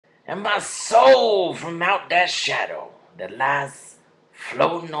and my soul from out that shadow that lies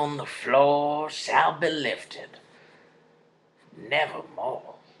floating on the floor shall be lifted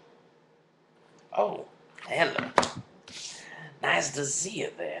nevermore. Oh, hello. Nice to see you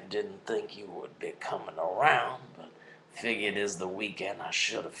there. Didn't think you would be coming around, but figured it's the weekend. I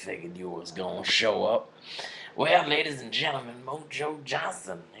should have figured you was gonna show up. Well, ladies and gentlemen, Mojo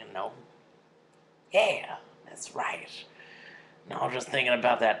Johnson, Yeah, that's right. No, I was just thinking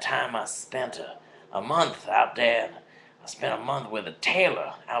about that time I spent a month out there. I spent a month with a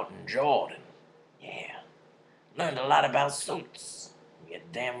tailor out in Jordan. Yeah, learned a lot about suits. You're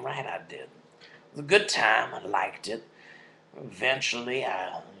damn right I did. It was a good time. I liked it. Eventually,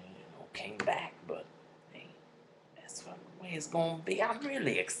 I came back, but hey, that's what the way it's gonna be. I'm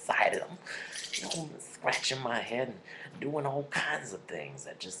really excited. I'm scratching my head and doing all kinds of things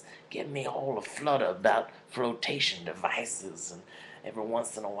that just get me all aflutter about flotation devices. And every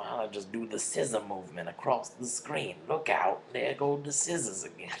once in a while, I just do the scissor movement across the screen. Look out, there go the scissors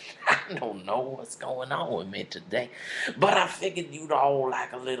again. I don't know what's going on with me today, but I figured you'd all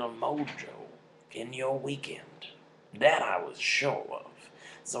like a little mojo in your weekend. That I was sure of.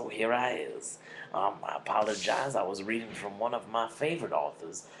 So here I is. I apologize. I was reading from one of my favorite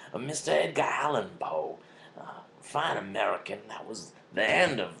authors, Mr. Edgar Allan Poe. Fine American. That was the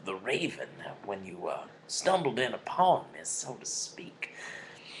end of The Raven when you stumbled in upon me, so to speak.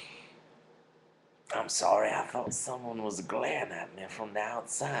 I'm sorry. I thought someone was glaring at me from the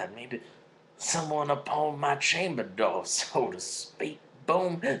outside. Maybe someone upon my chamber door, so to speak.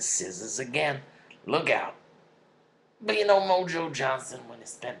 Boom. Scissors again. Look out. But Mojo Johnson, when he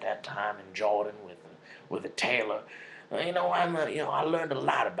spent that time in Jordan with a tailor, I learned a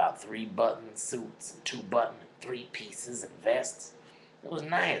lot about 3-button suits and 2-button and 3 pieces and vests. It was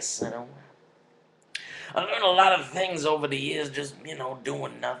nice. I learned a lot of things over the years, just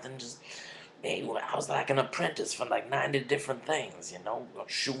doing nothing. Just hey, I was like an apprentice for like 90 different things. A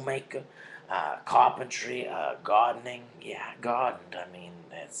shoemaker, carpentry, gardening. Yeah, I gardened. I mean,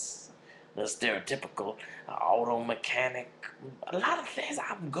 that's the stereotypical auto mechanic. A lot of things.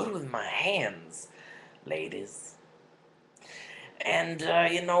 I'm good with my hands, ladies. And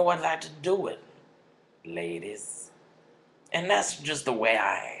I'd like to do it, ladies. And that's just the way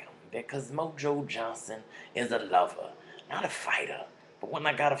I am. Because Mojo Johnson is a lover, not a fighter. But when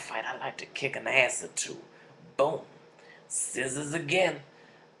I gotta fight, I like to kick an ass or two. Boom. Scissors again.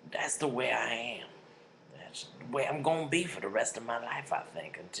 That's the way I am. That's the way I'm gonna be for the rest of my life, I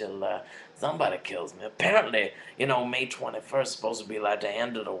think, until somebody kills me. Apparently, May 21st is supposed to be like the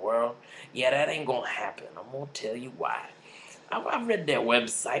end of the world. Yeah, that ain't gonna happen. I'm gonna tell you why. I've read their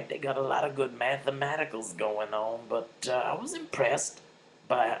website. They got a lot of good mathematicals going on, but I was impressed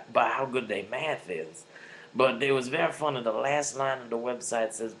by how good their math is. But it was very funny. The last line of the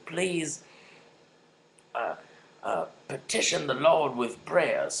website says, "Please petition the Lord with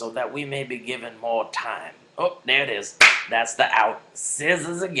prayer so that we may be given more time." Oh, there it is. That's the out.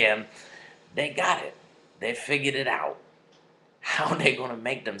 Scissors again. They got it. They figured it out. How are they going to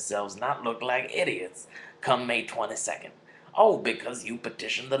make themselves not look like idiots come May 22nd? Oh, because you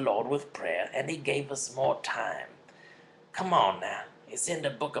petitioned the Lord with prayer and he gave us more time. Come on now. It's in the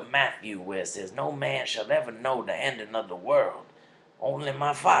book of Matthew where it says, "No man shall ever know the ending of the world. Only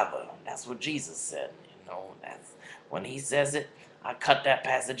my Father." That's what Jesus said. That's when he says it, I cut that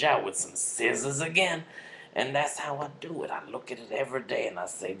passage out with some scissors again. And that's how I do it. I look at it every day and I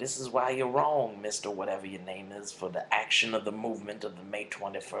say, this is why you're wrong, Mr. Whatever your name is, for the action of the movement of the May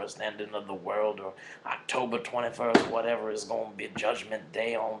 21st ending of the world, or October 21st, whatever is going to be Judgment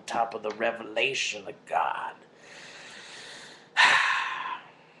Day on top of the revelation of God.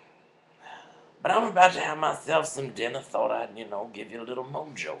 But I'm about to have myself some dinner. Thought I'd, give you a little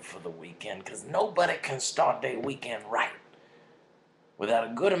mojo for the weekend, because nobody can start their weekend right without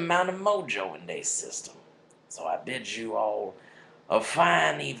a good amount of mojo in their system. So I bid you all a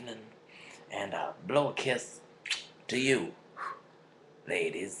fine evening and blow a kiss to you,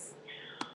 ladies.